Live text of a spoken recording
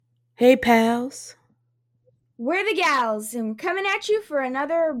Hey, pals. We're the gals, and we're coming at you for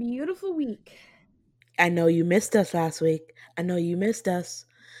another beautiful week. I know you missed us last week. I know you missed us.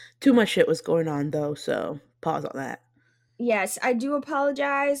 Too much shit was going on, though, so pause on that. Yes, I do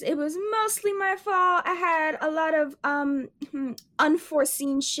apologize. It was mostly my fault. I had a lot of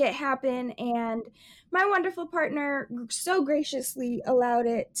unforeseen shit happen, and my wonderful partner so graciously allowed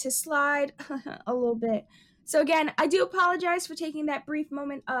it to slide a little bit. So again, I do apologize for taking that brief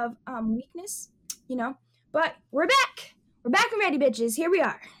moment of weakness, you know. But we're back. We're back and ready, bitches. Here we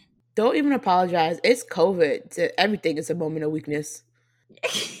are. Don't even apologize. It's COVID. Everything is a moment of weakness.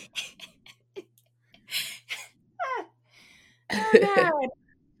 Oh god.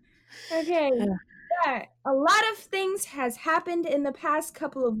 Okay. Yeah, a lot of things has happened in the past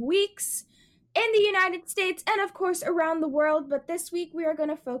couple of weeks in the United States and of course around the world, but this week we are going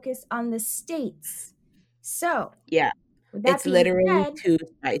to focus on the states. So, Yeah, with that it's being literally said, too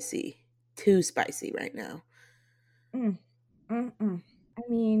spicy. Too spicy right now. mm, I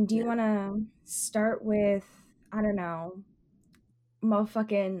mean, do you Yeah. want to start with I don't know,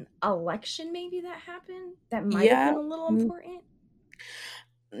 motherfucking election maybe that happened that might have Yeah. been a little mm, important?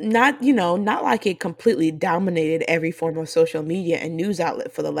 not like it completely dominated every form of social media and news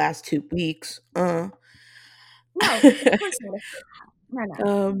outlet for the last 2 weeks. No, of course not. Of course not.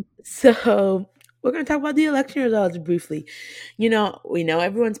 No, no. So we're gonna talk about the election results briefly. We know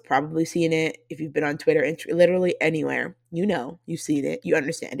everyone's probably seen it. If you've been on Twitter and literally anywhere, you've seen it, you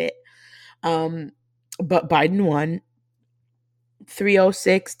understand it. Um, but Biden won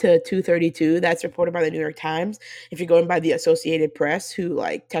 306 to 232. That's reported by the New York Times. If you're going by the Associated Press, who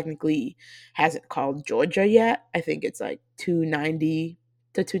like technically hasn't called Georgia yet, I think it's like 290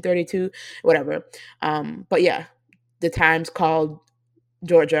 to 232, whatever. But yeah, the Times called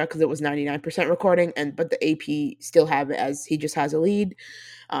Georgia because it was 99% recording, and but the AP still have it as he just has a lead.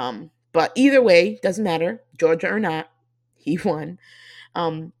 But either way, doesn't matter, Georgia or not, he won.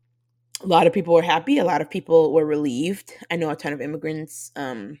 Um, a lot of people were happy. A lot of people were relieved. I know a ton of immigrants,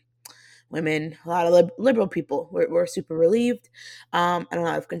 women, a lot of liberal people were super relieved, and a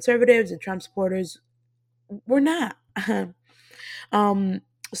lot of conservatives and Trump supporters were not. Um,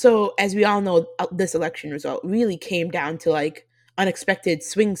 so as we all know, this election result really came down to like unexpected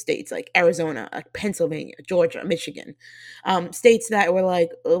swing states like Arizona, like Pennsylvania, Georgia, Michigan, states that were like,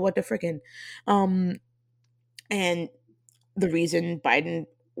 what the frickin', um, and the reason Biden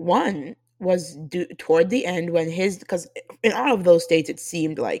won was due toward the end when his because in all of those states it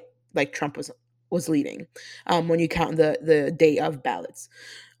seemed like Trump was leading, when you count the day of ballots,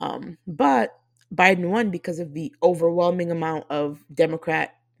 but Biden won because of the overwhelming amount of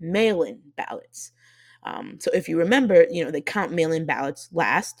Democrat mail-in ballots. So if you remember, they count mail-in ballots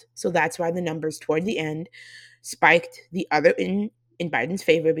last, so that's why the numbers toward the end spiked the other in Biden's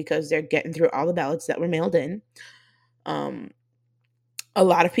favor because they're getting through all the ballots that were mailed in. Um, a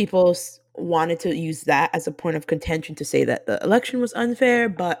lot of people wanted to use that as a point of contention to say that the election was unfair,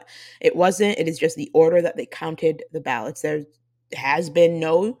 but it wasn't. It is just the order that they counted the ballots. There has been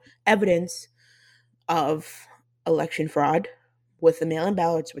no evidence of election fraud with the mail-in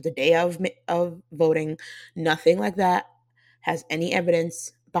ballots, with the day of voting. Nothing like that has any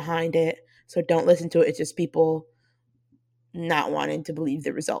evidence behind it. So don't listen to it. It's just people not wanting to believe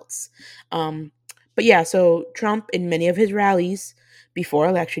the results. Um, but yeah, so Trump, in many of his rallies before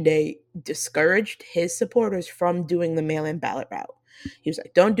Election Day, discouraged his supporters from doing the mail in ballot route. He was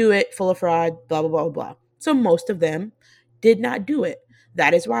like, don't do it, full of fraud, blah, blah, blah, blah. So most of them did not do it.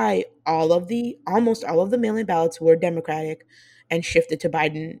 That is why almost all of the mail in ballots were Democratic and shifted to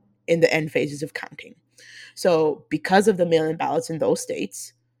Biden in the end phases of counting. So because of the mail in ballots in those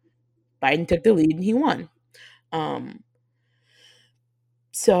states, Biden took the lead and he won. Um,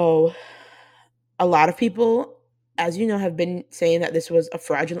 so a lot of people, as you know, have been saying that this was a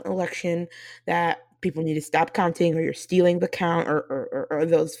fraudulent election, that people need to stop counting, or you're stealing the count, or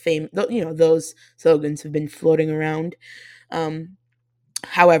those those slogans have been floating around. Um,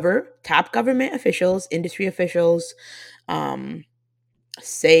 However, top government officials, industry officials, um,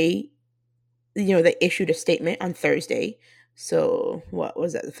 say they issued a statement on Thursday. So what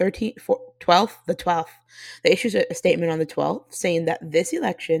was that? The 13th, 12th, the 12th. They issued a statement on the 12th saying that this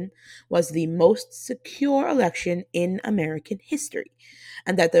election was the most secure election in American history,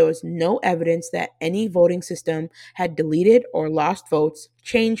 and that there was no evidence that any voting system had deleted or lost votes,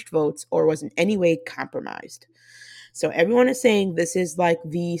 changed votes, or was in any way compromised. So everyone is saying this is like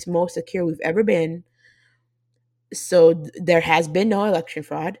the most secure we've ever been. So there has been no election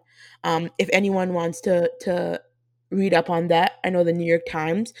fraud. If anyone wants to read up on that. I know the New York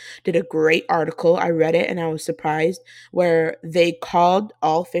Times did a great article. I read it and I was surprised, where they called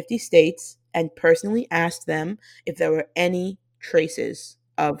all 50 states and personally asked them if there were any traces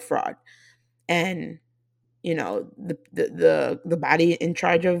of fraud. And the body in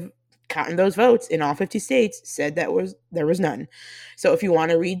charge of counting those votes in all 50 states said that there was none. So if you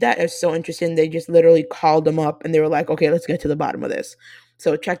want to read that, it's so interesting. They just literally called them up and they were like, okay, let's get to the bottom of this.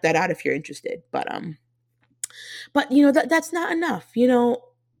 So check that out if you're interested. But that's not enough.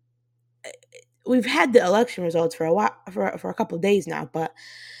 We've had the election results for a while, for a couple of days now, but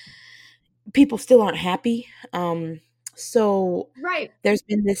people still aren't happy. So Right. there's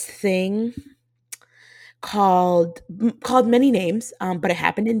been this thing called many names, but it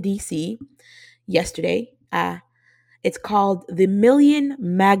happened in DC yesterday. It's called the Million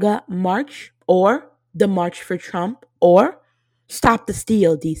MAGA March, or the March for Trump, or Stop the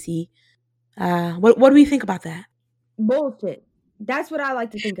Steal, DC. What do we think about that? Bullshit. That's what I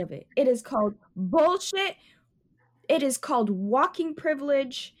like to think of it. It is called bullshit. It is called walking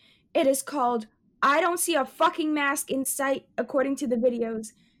privilege. It is called I don't see a fucking mask in sight, according to the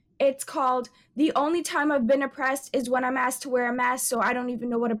videos. It's called the only time I've been oppressed is when I'm asked to wear a mask, so I don't even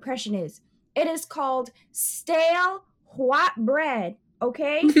know what oppression is. It is called stale white bread,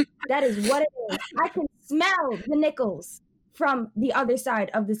 okay? That is what it is. I can smell the nickels from the other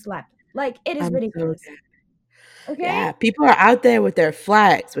side of this lap. Like, it is I'm so ridiculous. Okay? Yeah, people are out there with their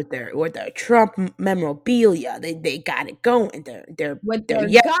flags, with their Trump memorabilia. They got it going. With they're their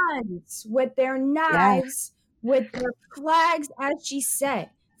yeah guns, with their yeah. knives, with their flags, as she said.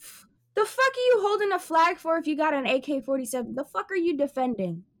 The fuck are you holding a flag for if you got an AK-47? The fuck are you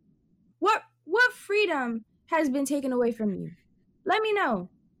defending? What freedom has been taken away from you? Let me know.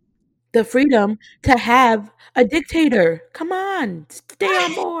 The freedom to have a dictator. Come on, stay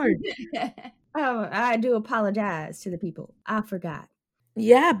on board. Oh, I do apologize to the people. I forgot.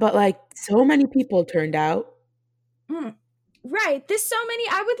 Yeah, but like so many people turned out. Mm. Right. There's so many.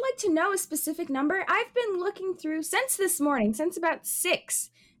 I would like to know a specific number. I've been looking through since this morning, since about 6,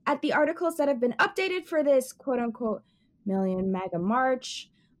 at the articles that have been updated for this quote unquote Million MAGA March,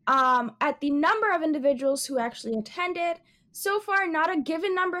 at the number of individuals who actually attended. So far, not a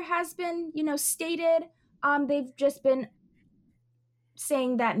given number has been, stated. They've just been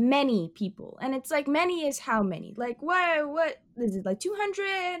saying that many people. And it's like, many is how many? Like, what is it, like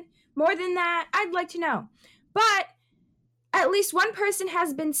 200? More than that? I'd like to know. But at least one person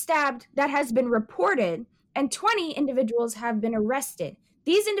has been stabbed that has been reported, and 20 individuals have been arrested.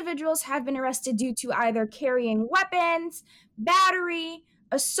 These individuals have been arrested due to either carrying weapons, battery,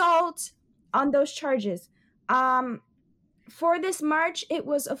 assault, on those charges. For this march, it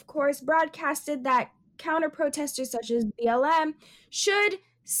was, of course, broadcasted that counter protesters such as BLM should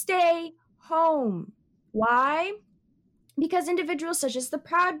stay home. Why? Because individuals such as the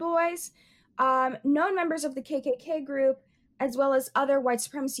Proud Boys, known members of the KKK group, as well as other white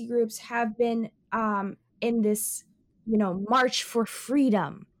supremacy groups, have been in this, march for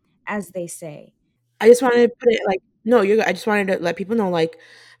freedom, as they say. I just wanted to put it like, no, you're good. I just wanted to let people know, like,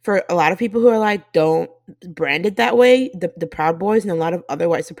 for a lot of people who are like, don't brand it that way, the Proud Boys and a lot of other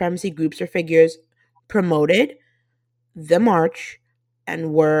white supremacy groups or figures promoted the march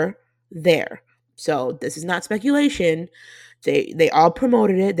and were there. So this is not speculation. They all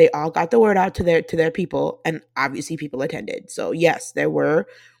promoted it. They all got the word out to their people, and obviously people attended. So yes, there were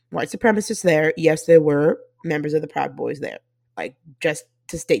white supremacists there. Yes, there were members of the Proud Boys there. Like, just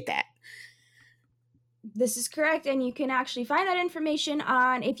to state that. This is correct, and you can actually find that information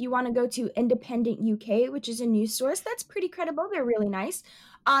on, if you want to go to Independent UK, which is a news source that's pretty credible. They're really nice.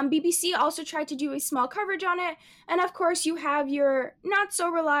 BBC also tried to do a small coverage on it, and of course, you have your not so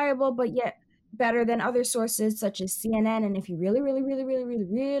reliable but yet better than other sources such as CNN. And if you really, really, really, really, really,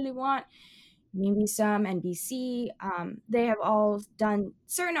 really want, maybe some NBC. They have all done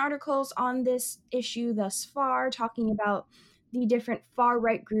certain articles on this issue thus far, talking about the different far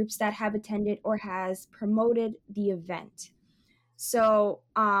right groups that have attended or has promoted the event. So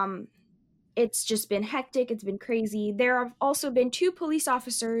it's just been hectic. It's been crazy. There have also been 2 police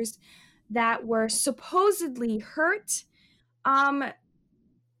officers that were supposedly hurt, and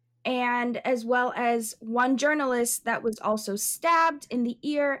as well as one journalist that was also stabbed in the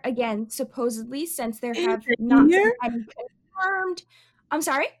ear, again supposedly, since there In have the not been ear? any confirmed. I'm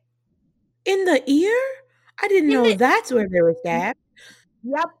sorry. In the ear? I didn't In know the that's where they were stabbed.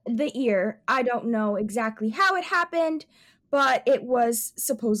 Yep, the ear. I don't know exactly how it happened, but it was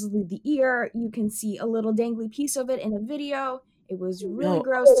supposedly the ear. You can see a little dangly piece of it in a video. It was really No.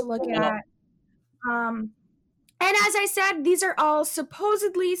 gross to look at. Um, and as I said, these are all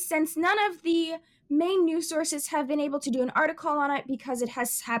supposedly, since none of the main news sources have been able to do an article on it because it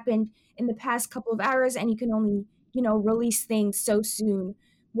has happened in the past couple of hours, and you can only, release things so soon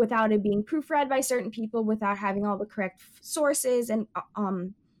without it being proofread by certain people, without having all the correct sources and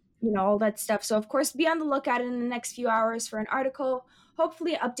all that stuff. So of course, be on the lookout in the next few hours for an article,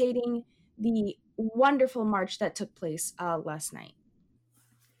 hopefully updating the wonderful march that took place last night.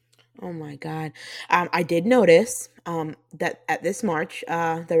 Oh my God. I did notice that at this march,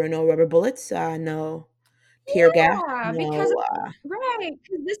 there were no rubber bullets, no tear gas, Yeah, because no. right,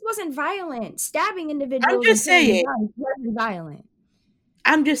 because this wasn't violent. Stabbing I'm individuals and just killing saying. them wasn't violent.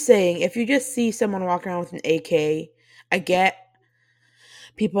 I'm just saying. If you just see someone walking around with an AK, I get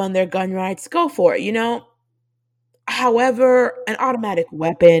people on their gun rights. Go for it. However, an automatic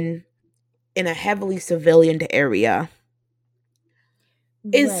weapon in a heavily civilian area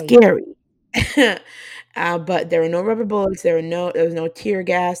is Right. scary. But there were no rubber bullets. There was no tear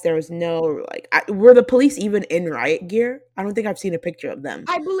gas. There was no were the police even in riot gear? I don't think I've seen a picture of them.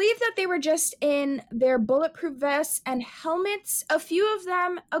 I believe that they were just in their bulletproof vests and helmets. A few of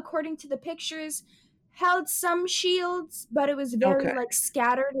them, according to the pictures, held some shields, but it was very Okay, like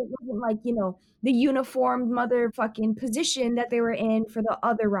scattered. It wasn't like, the uniformed motherfucking position that they were in for the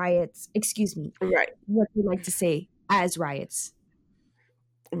other riots. Excuse me. right, What we like to say as riots.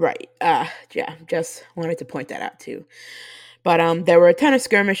 right. Yeah, just wanted to point that out too. But there were a ton of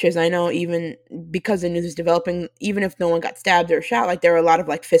skirmishes. I know, even because the news is developing, even if no one got stabbed or shot, like there were a lot of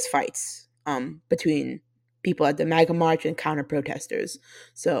like fist fights between people at the MAGA march and counter protesters.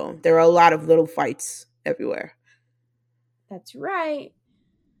 So there were a lot of little fights everywhere. That's right.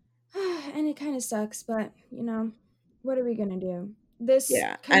 And it kind of sucks, but what are we gonna do? This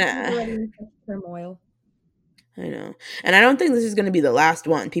Yeah, country is already in such turmoil. I know. And I don't think this is going to be the last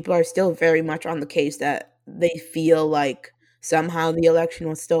one. People are still very much on the case that they feel like somehow the election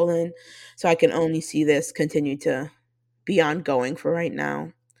was stolen. So I can only see this continue to be ongoing for right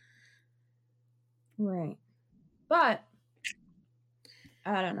now. Right. But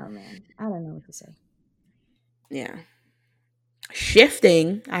I don't know, man. I don't know what to say. Yeah.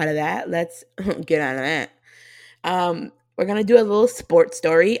 Shifting out of that, let's get out of that. We're going to do a little sport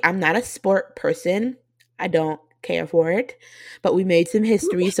story. I'm not a sport person. I don't care for it, but we made some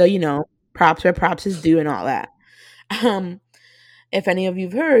history, so props where props is due and all that. Um if any of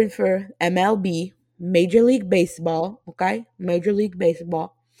you've heard, for MLB, Major League Baseball, okay? Major League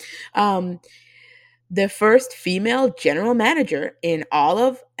Baseball. Um, the first female general manager in all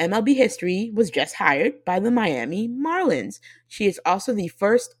of MLB history was just hired by the Miami Marlins. She is also the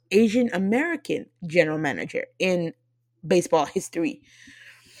first Asian American general manager in baseball history.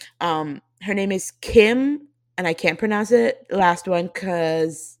 Her name is Kim, and I can't pronounce it last one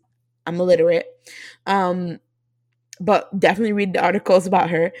because I'm illiterate. Um, but definitely read the articles about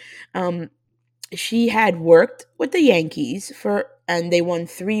her. Um, she had worked with the Yankees and they won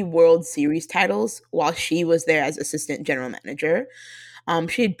 3 World Series titles while she was there as assistant general manager.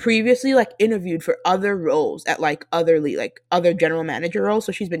 She had previously interviewed for other roles at other general manager roles,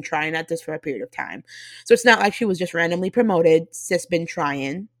 so she's been trying at this for a period of time. So it's not like she was just randomly promoted. She's been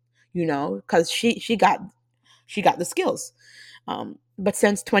trying, because she got the skills. But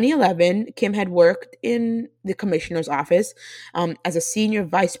since 2011, Kim had worked in the commissioner's office as a senior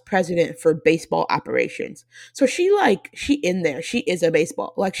vice president for baseball operations. So she in there. She is a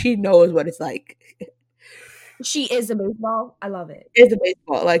baseball. She knows what it's like. She is a baseball. I love it. Is a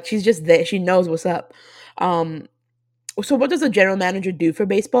baseball. She's just there. She knows what's up. Um, so what does a general manager do for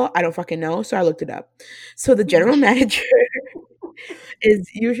baseball? I don't fucking know. So I looked it up. So the general manager is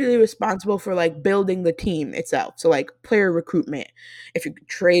usually responsible for building the team itself. So player recruitment, if you're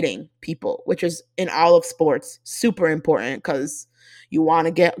trading people, which is in all of sports super important because you want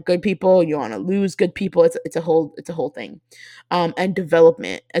to get good people, you want to lose good people. It's a whole thing. And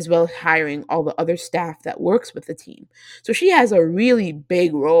development, as well as hiring all the other staff that works with the team. So she has a really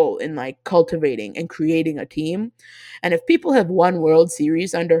big role in cultivating and creating a team. And if people have won World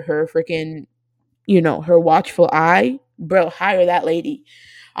Series under her freaking her watchful eye, bro, hire that lady.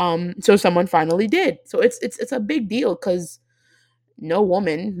 So someone finally did. So it's a big deal because no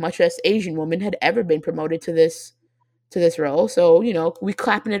woman, much less Asian woman, had ever been promoted to this role. So we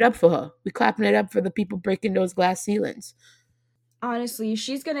clapping it up for her. We clapping it up for the people breaking those glass ceilings. Honestly,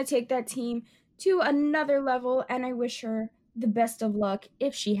 she's going to take that team to another level, and I wish her the best of luck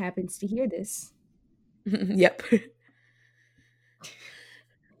if she happens to hear this. Yep.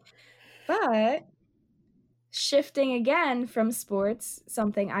 But shifting again from sports,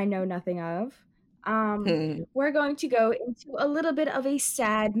 something I know nothing of, we're going to go into a little bit of a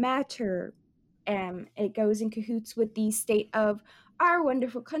sad matter. It goes in cahoots with the state of our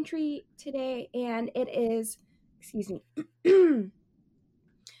wonderful country today, and it is, excuse me,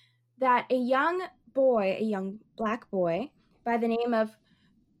 that a young boy, a young black boy by the name of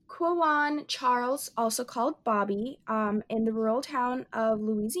Kwawan Charles, also called Bobby, in the rural town of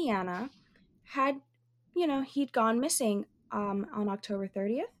Louisiana, had, he'd gone missing on October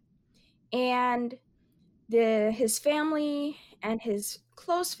 30th. And his family and his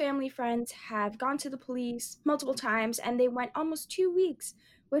close family friends have gone to the police multiple times, and they went almost 2 weeks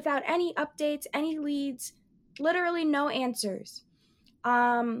without any updates, any leads, literally no answers.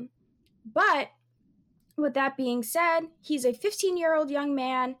 But with that being said, he's a 15-year-old young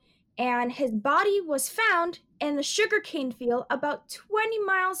man, and his body was found in the sugarcane field about 20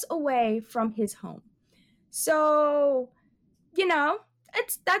 miles away from his home. So,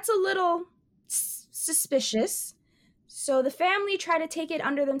 that's a little suspicious. So the family tried to take it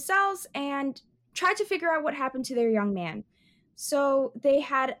under themselves and tried to figure out what happened to their young man. So they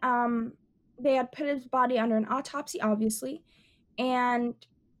had put his body under an autopsy, obviously, and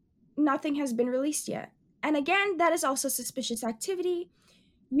nothing has been released yet. And again, that is also suspicious activity.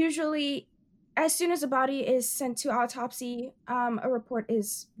 Usually, as soon as a body is sent to autopsy, a report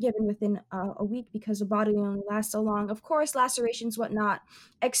is given within a week because the body only lasts so long. Of course, lacerations, whatnot,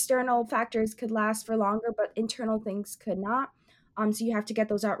 external factors could last for longer, but internal things could not. So you have to get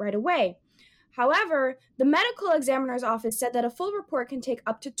those out right away. However, the medical examiner's office said that a full report can take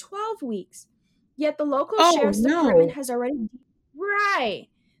up to 12 weeks. Yet the local sheriff's department has already... Right.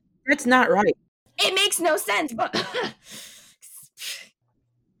 That's not right. It makes no sense, but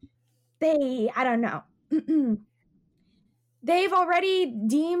I don't know. They've already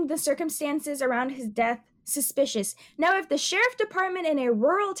deemed the circumstances around his death suspicious. Now, if the sheriff department in a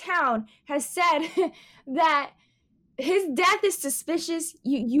rural town has said that his death is suspicious,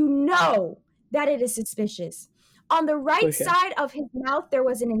 you know that it is suspicious. On the right side of his mouth, there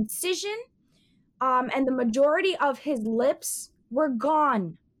was an incision, and the majority of his lips were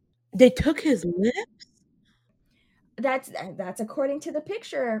gone. They took his lips? That's according to the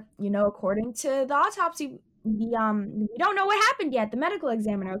picture. According to the autopsy, we don't know what happened yet. The medical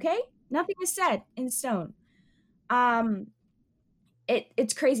examiner, okay? Nothing is said in stone.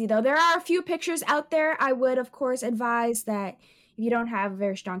 It's crazy though. There are a few pictures out there. I would, of course, advise that if you don't have a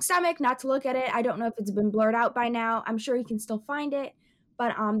very strong stomach, not to look at it. I don't know if it's been blurred out by now. I'm sure you can still find it,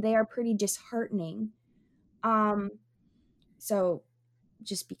 but they are pretty disheartening. So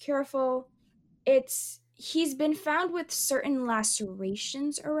just be careful. He's been found with certain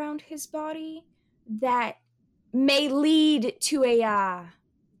lacerations around his body that may lead to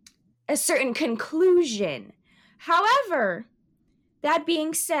a certain conclusion. However, that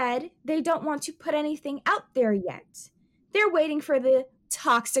being said, they don't want to put anything out there yet. They're waiting for the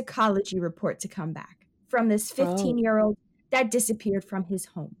toxicology report to come back from this 15-year-old that disappeared from his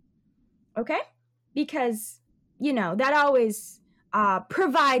home. Okay? Because, that always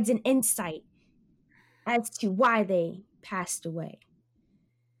provides an insight as to why they passed away.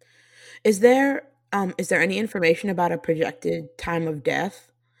 Is there any information about a projected time of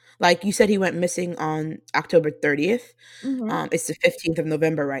death? Like you said, he went missing on October 30th. Mm-hmm. It's the 15th of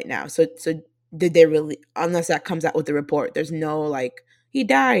November right now. So did they really? Unless that comes out with the report, there's no like he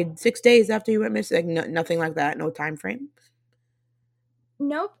died 6 days after he went missing. Like, nothing like that. No time frame.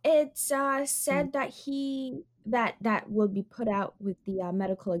 Nope. It's said that that will be put out with the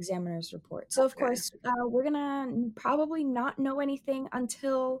medical examiner's report. So of course, we're gonna probably not know anything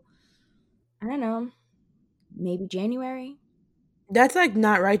until, I don't know, maybe January. That's like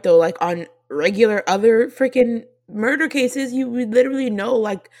not right though. Like on regular other freaking murder cases, you would literally know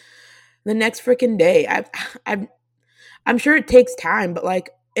like the next freaking day. I'm sure it takes time, but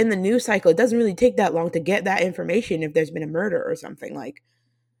like in the news cycle, it doesn't really take that long to get that information if there's been a murder or something like.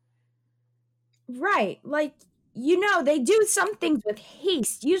 Right. Like, they do some things with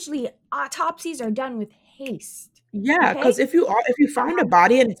haste. Usually autopsies are done with haste. Yeah, because if you find a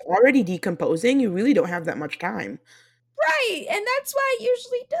body and it's already decomposing, you really don't have that much time. Right, and that's why it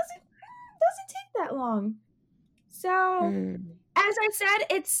usually doesn't take that long. So, as I said,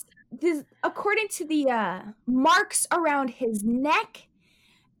 it's this, according to the marks around his neck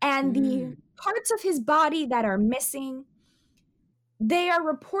and the parts of his body that are missing. They are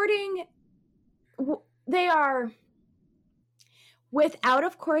reporting. They are without,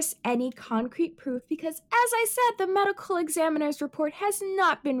 of course, any concrete proof because, as I said, the medical examiner's report has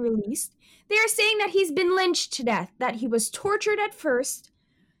not been released. They are saying that he's been lynched to death, that he was tortured at first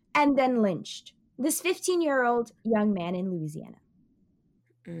and then lynched. This 15-year-old young man in Louisiana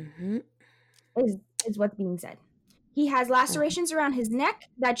is what's being said. He has lacerations around his neck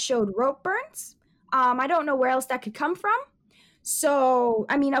that showed rope burns. I don't know where else that could come from. So,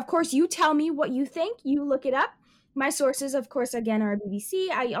 I mean, of course, you tell me what you think. You look it up. My sources, of course, again, are BBC.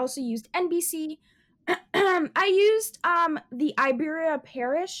 I also used NBC. I used the Iberia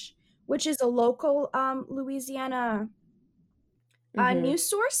Parish, which is a local Louisiana Mm-hmm. news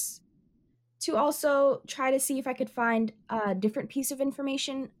source, to also try to see if I could find a different piece of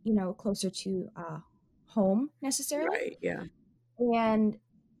information, closer to home necessarily. Right. Yeah. And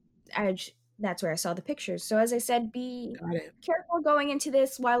that's where I saw the pictures. So as I said, be Got it. careful going into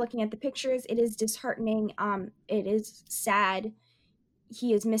this while looking at the pictures. It is disheartening. It is sad.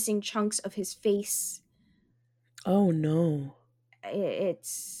 He is missing chunks of his face. Oh no.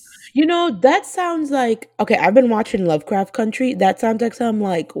 It's That sounds like okay, I've been watching Lovecraft Country. That sounds like some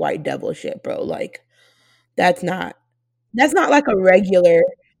like white devil shit, bro. Like that's not that's not like a regular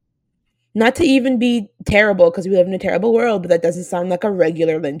not to even be terrible because we live in a terrible world, but that doesn't sound like a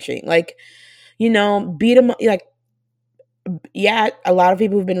regular lynching. Like, beat them like yeah, a lot of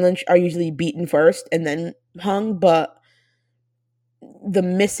people who've been lynched are usually beaten first and then hung, but the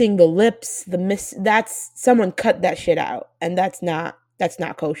missing the lips, that's someone cut that shit out and that's not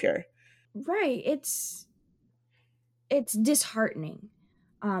kosher. right. It's disheartening,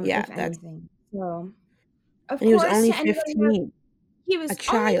 Yeah, if that's anything. So, of and he was course, only to anybody who 15. he A was only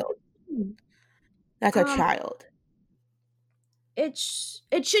child. 15. That's a Um, child. it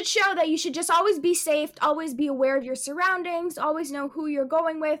should show that you should just always be safe, always be aware of your surroundings, always know who you're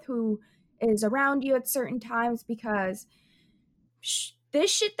going with, who is around you at certain times, because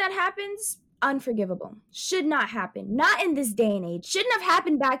this shit that happens, unforgivable. Should not happen. Not in this day and age. Shouldn't have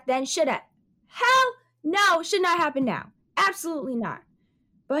happened back then. Should have. Hell no, should not happen now. Absolutely not.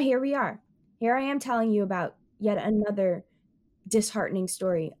 But here we are. Here I am telling you about yet another disheartening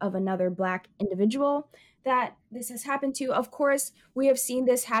story of another Black individual that this has happened to. Of course, we have seen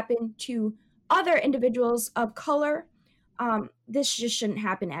this happen to other individuals of color. This just shouldn't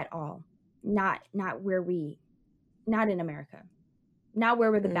happen at all. Not where we, not in America. Not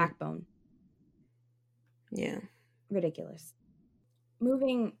where we're the Mm, backbone. yeah. Ridiculous.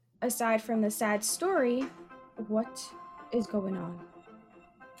 Moving aside from the sad story, what is going on?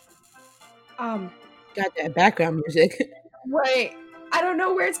 Um, Got that background music. wait. I don't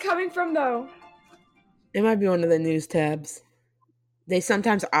know where it's coming from though. It might be one of the news tabs. They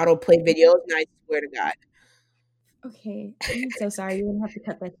sometimes autoplay videos, and I swear to God. Okay, I'm so sorry. You're gonna have to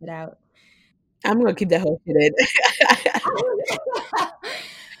cut that shit out. I'm gonna keep that whole shit in.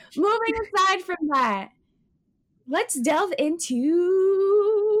 Moving aside from that, let's delve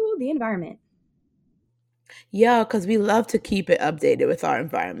into the environment. Yeah, because we love to keep it updated with our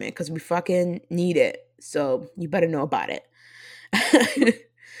environment because we fucking need it. So you better know about it.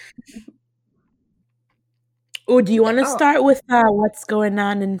 Oh, do you want to Oh, start with what's going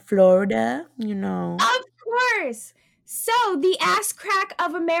on in Florida? of course. So, the ass crack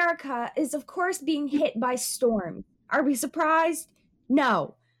of America is, of course, being hit by storms. Are we surprised?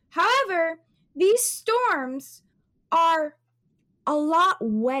 No. However, these storms are a lot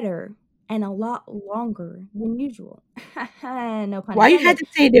wetter and a lot longer than usual. No pun Why you had intended. to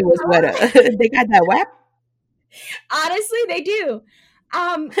say it was wetter? They got that wet? Honestly, they do.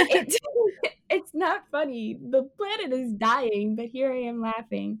 It's it's not funny. The planet is dying, but here I am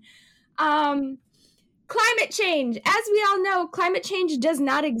laughing. Um, Climate change. As we all know, climate change does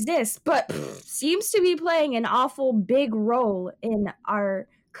not exist, but seems to be playing an awful big role in our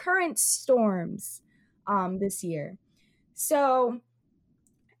current storms this year. So,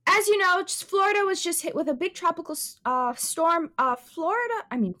 as you know, Florida was just hit with a big tropical storm.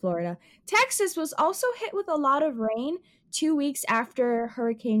 Florida. Texas was also hit with a lot of rain 2 weeks after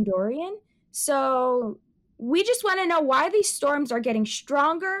Hurricane Dorian. So we just want to know why these storms are getting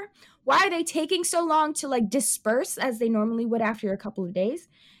stronger. Why are they taking so long to like disperse as they normally would after a couple of days?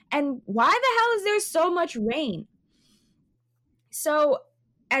 And why the hell is there so much rain? So,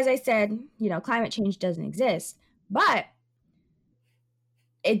 as I said, climate change doesn't exist, but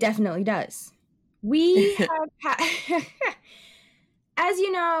it definitely does. We have, as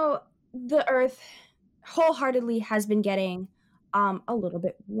you know, the Earth wholeheartedly has been getting a little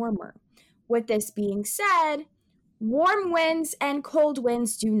bit warmer. With this being said, warm winds and cold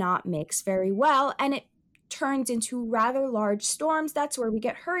winds do not mix very well, and it turns into rather large storms. That's where we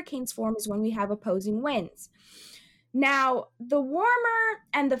get hurricanes form, is when we have opposing winds. Now, the warmer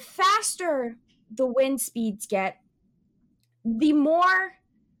and the faster the wind speeds get, the more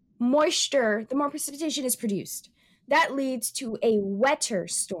moisture, the more precipitation is produced. That leads to a wetter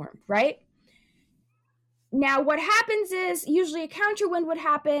storm, right? Now, what happens is usually a counter wind would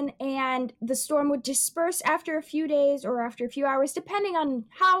happen and the storm would disperse after a few days or after a few hours, depending on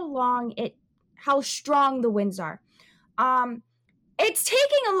how strong the winds are. it's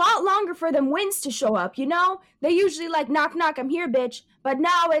taking a lot longer for them winds to show up, you know? They usually like, knock, knock, I'm here, bitch. But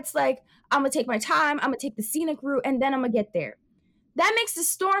now it's like, I'm gonna take my time, I'm gonna take the scenic route, and then I'm gonna get there. That makes the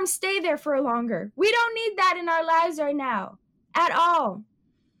storm stay there for longer. We don't need that in our lives right now at all.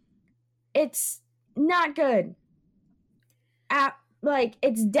 It's not good. Like,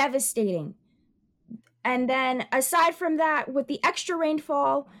 it's devastating. And then aside from that, with the extra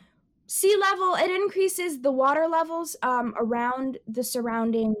rainfall, sea level, it increases the water levels around the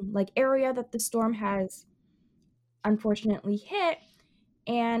surrounding like area that the storm has unfortunately hit,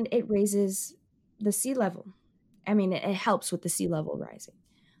 and it raises the sea level. I mean, it helps with the sea level rising.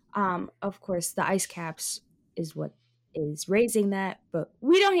 Of course, the ice caps is what is raising that, but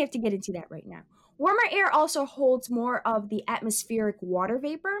we don't have to get into that right now. Warmer air also holds more of the atmospheric water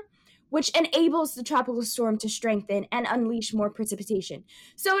vapor, which enables the tropical storm to strengthen and unleash more precipitation.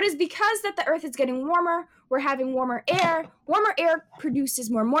 So it is because that the earth is getting warmer, we're having warmer air. Warmer air produces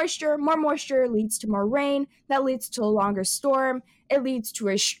more moisture. More moisture leads to more rain. That leads to a longer storm. It leads to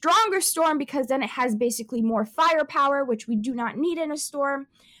a stronger storm because then it has basically more firepower, which we do not need in a storm.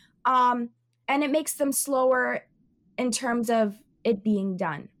 And it makes them slower in terms of it being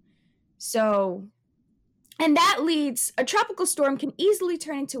done. So, and that leads, a tropical storm can easily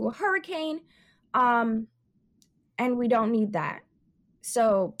turn into a hurricane, and we don't need that.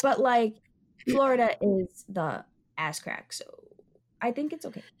 So, but like, Florida is the ass crack, so I think it's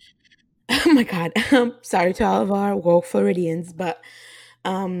okay. Oh my God. Sorry to all of our woke Floridians, but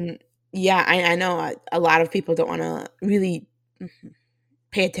yeah, I know a lot of people don't want to really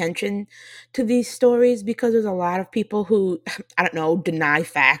pay attention to these stories because there's a lot of people who, I don't know, deny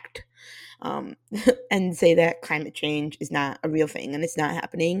fact um, and say that climate change is not a real thing and it's not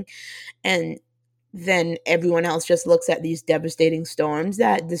happening. And then everyone else just looks at these devastating storms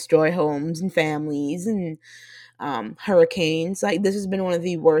that destroy homes and families and hurricanes. Like, this has been one of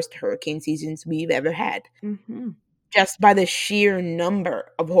the worst hurricane seasons we've ever had. Mm-hmm. Just by the sheer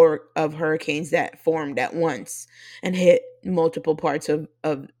number of hurricanes that formed at once and hit multiple parts of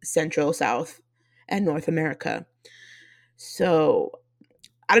Central, South, and North America. So,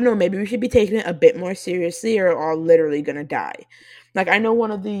 I don't know, maybe we should be taking it a bit more seriously or all literally gonna die. Like, I know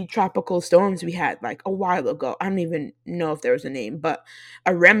one of the tropical storms we had like a while ago, I don't even know if there was a name, but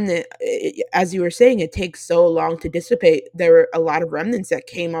a remnant, as you were saying, it takes so long to dissipate. There were a lot of remnants that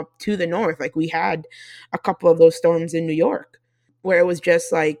came up to the north. Like, we had a couple of those storms in New York where it was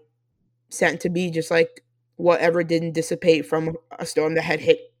just like sent to be just like whatever didn't dissipate from a storm that had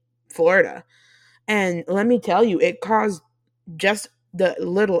hit Florida. And let me tell you, it caused just the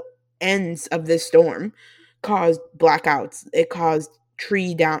little ends of this storm caused blackouts. It caused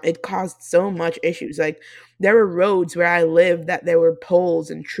tree down. It caused so much issues. Like, there were roads where I lived that there were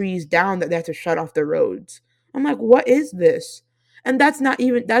poles and trees down that they had to shut off the roads. I'm like, what is this? And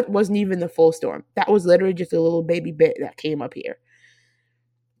that wasn't even the full storm. That was literally just a little baby bit that came up here.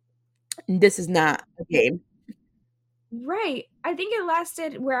 And this is not a game. Right. I think it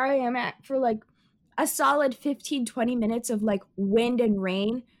lasted where I am at for like a solid 15-20 minutes of like wind and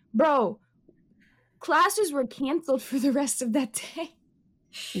rain. Bro, classes were canceled for the rest of that day.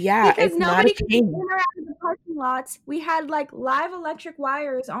 Yeah, Because it's not a nobody could get in game. or out of the parking lots. We had like live electric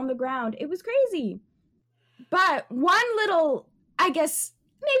wires on the ground. It was crazy. But one little, I guess,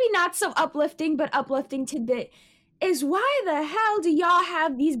 maybe not so uplifting, but uplifting tidbit is, why the hell do y'all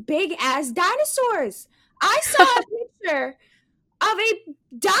have these big ass dinosaurs? I saw a picture of a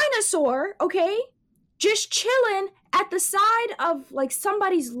dinosaur, okay, just chilling at the side of like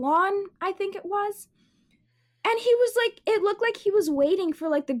somebody's lawn, I think it was. And he was like, it looked like he was waiting for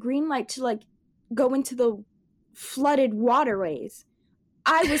like the green light to like go into the flooded waterways.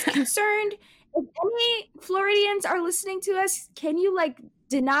 I was concerned. If any Floridians are listening to us, can you like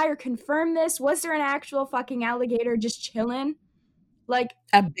deny or confirm this? Was there an actual fucking alligator just chilling? Like,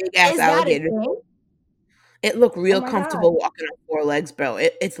 A big ass is that a alligator. thing? It looked Oh real my god. comfortable walking on four legs, bro.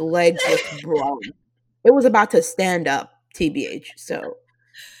 Its legs looked broad. It was about to stand up, TBH. So,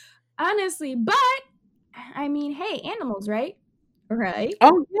 Honestly, but I mean, hey, animals, right? Right?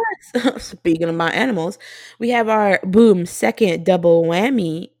 oh yes. Speaking of my animals, we have our boom second double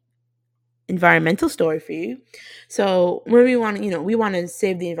whammy environmental story for you. So, when we want, we want to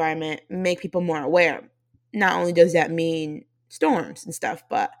save the environment, make people more aware. Not only does that mean storms and stuff,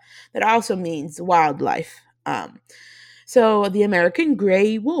 but that also means wildlife. So the American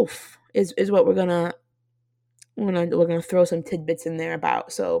gray wolf is what we're gonna throw some tidbits in there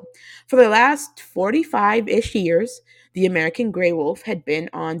about. So for the last 45-ish years, the American gray wolf had been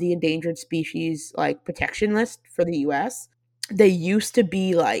on the endangered species like protection list for the US. They used to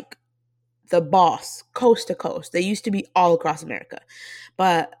be like the boss coast to coast. They used to be all across America,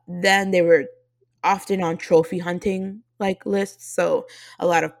 but then they were often on trophy hunting like lists. So a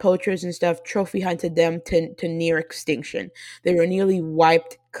lot of poachers and stuff trophy hunted them to near extinction. They were nearly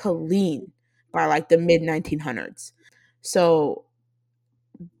wiped clean by like the mid 1900s. So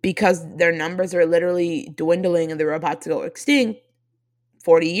because their numbers are literally dwindling and they were about to go extinct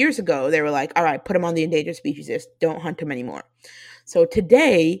 40 years ago, they were like, all right, put them on the endangered species list. Don't hunt them anymore. So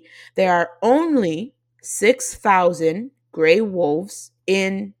today, there are only 6,000 gray wolves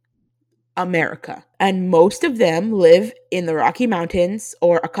in America. And most of them live in the Rocky Mountains,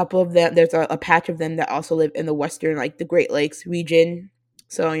 or a couple of them, there's a patch of them that also live in the western, like the Great Lakes region.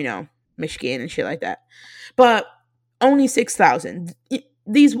 So, Michigan and shit like that. But only 6,000.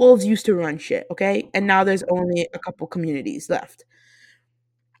 These wolves used to run shit, okay? And now there's only a couple communities left.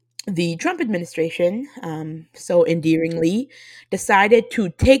 The Trump administration, so endearingly, decided to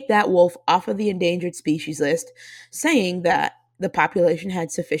take that wolf off of the endangered species list, saying that the population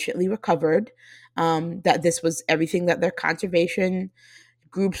had sufficiently recovered, that this was everything that their conservation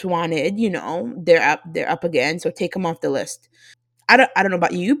groups wanted. They're up again, so take them off the list. I don't know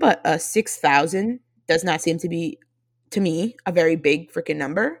about you, but 6,000 does not seem to be, to me, a very big freaking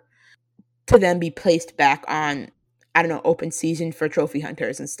number to then be placed back on, I don't know, open season for trophy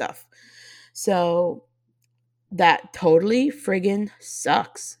hunters and stuff. So that totally friggin'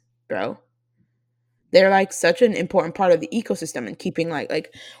 sucks, bro. They're like such an important part of the ecosystem and keeping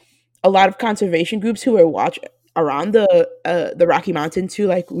like a lot of conservation groups who are watching around the Rocky Mountains who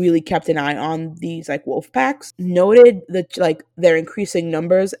like really kept an eye on these like wolf packs noted that like their increasing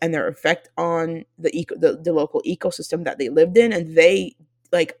numbers and their effect on the local ecosystem that they lived in, and they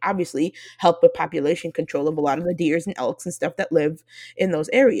like obviously help with population control of a lot of the deers and elks and stuff that live in those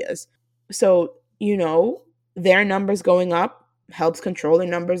areas. So, their numbers going up helps control the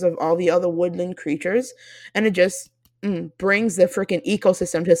numbers of all the other woodland creatures, and it just brings the freaking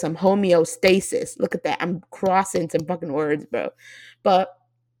ecosystem to some homeostasis. Look at that. I'm crossing some fucking words, bro. But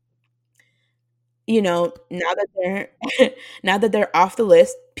now that they're now that they're off the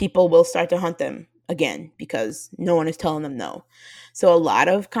list, people will start to hunt them again because no one is telling them no. So a lot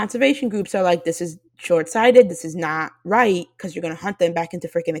of conservation groups are like, this is short-sighted, this is not right, because you're going to hunt them back into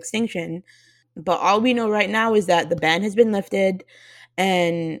freaking extinction. But all we know right now is that the ban has been lifted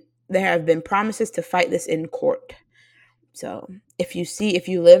and there have been promises to fight this in court. So if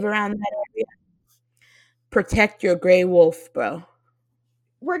you live around that area, protect your gray wolf, bro.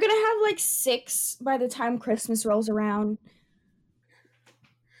 We're gonna have like 6 by the time Christmas rolls around.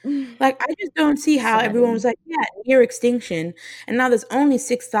 Like, I just don't see how everyone was like, yeah, near extinction, and now there's only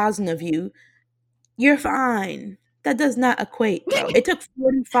 6,000 of you. You're fine. That does not equate, bro. It took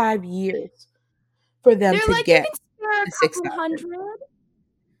 45 years for them They're to like, get you can spare a to couple 6,000. hundred.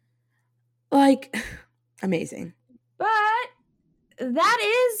 Like, amazing. But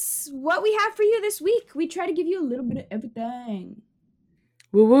that is what we have for you this week. We try to give you a little bit of everything.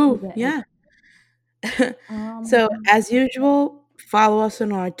 Woo woo. Yeah. So, as usual, follow us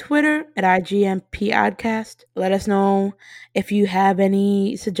on our Twitter at IGMPodcast. Let us know if you have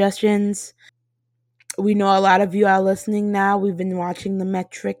any suggestions. We know a lot of you are listening now. We've been watching the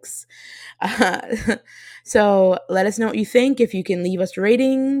metrics. So let us know what you think. If you can leave us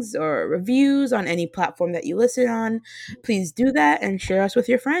ratings or reviews on any platform that you listen on, please do that and share us with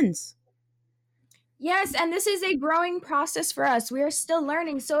your friends. Yes, and this is a growing process for us. We are still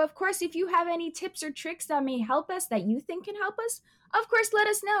learning. So, of course, if you have any tips or tricks that may help us, that you think can help us, of course, let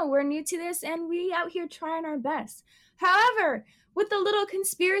us know. We're new to this and we out here trying our best. However, with the little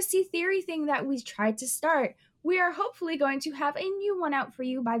conspiracy theory thing that we tried to start, we are hopefully going to have a new one out for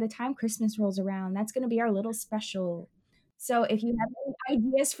you by the time Christmas rolls around. That's going to be our little special. So, if you have any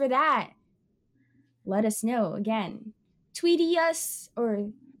ideas for that, let us know. Again, tweety us or,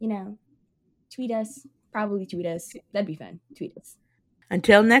 tweet us. Probably tweet us. That'd be fun. Tweet us.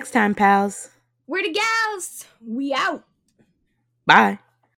 Until next time, pals. We're the gals. We out. Bye.